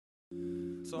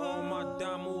To all my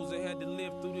damus that had to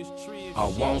live through this tree. I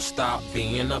won't stop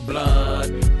being the blood,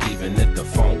 even if the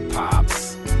funk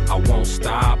pops. I won't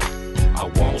stop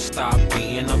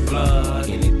being the blood.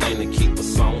 Anything to keep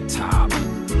us on top.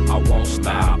 I won't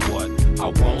stop,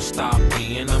 I won't stop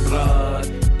being the blood.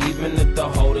 Even if the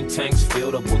holding tank's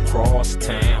filled up with cross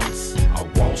towns. I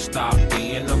won't stop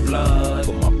being the blood.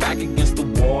 Put my back against the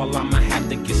wall, I'ma have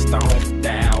to get stomped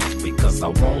out. Because I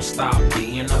won't stop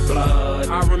being the blood.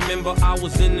 I remember I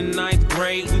was in the 9th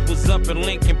grade. We was up in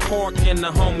Lincoln Park and the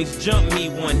homies jumped me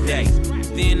one day.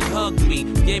 Then hugged me,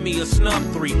 gave me a snub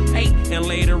 3-8. And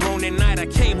later on that night I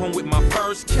came home with my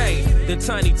first K. Then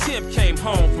Tiny Tim came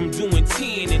home from doing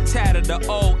 10 and tatted the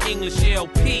old English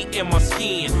LP in my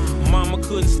skin. Mama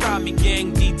couldn't stop me,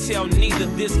 gang detail neither.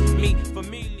 This me for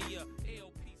me.